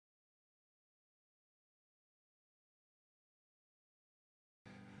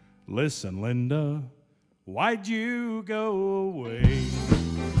Listen, Linda, why'd you go away?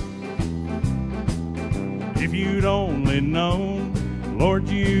 If you'd only known, Lord,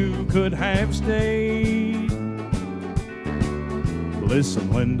 you could have stayed.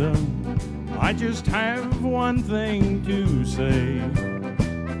 Listen, Linda, I just have one thing to say.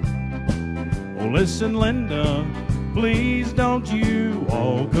 Oh, listen, Linda, please don't you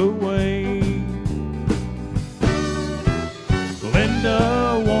walk away.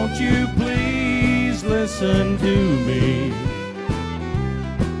 Linda, won't you please listen to me?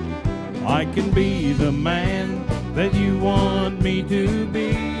 I can be the man that you want me to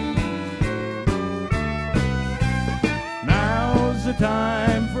be. Now's the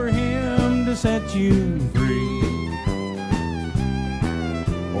time for him to set you free.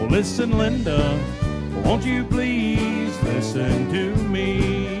 Oh, listen, Linda, won't you please listen to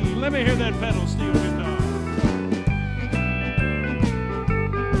me? Let me hear that pedal steel guitar.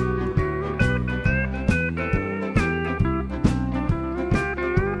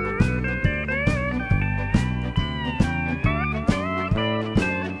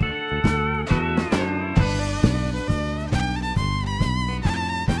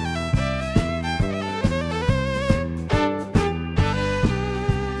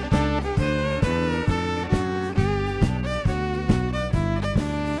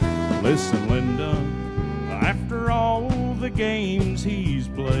 Listen, Linda, after all the games he's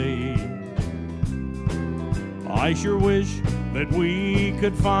played, I sure wish that we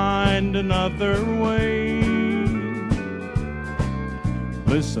could find another way.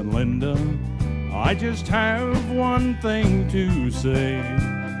 Listen, Linda, I just have one thing to say.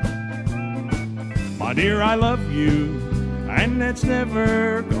 My dear, I love you, and that's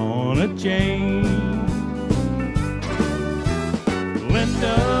never gonna change.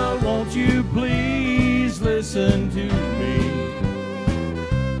 Linda, won't you please listen to me?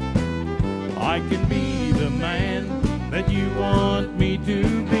 I can be the man that you want me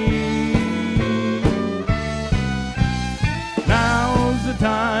to be. Now's the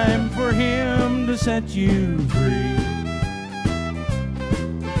time for him to set you free.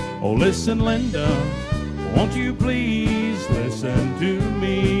 Oh, listen, Linda, won't you please listen to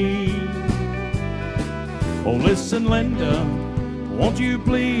me? Oh, listen, Linda, won't you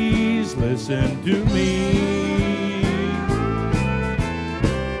please listen to me?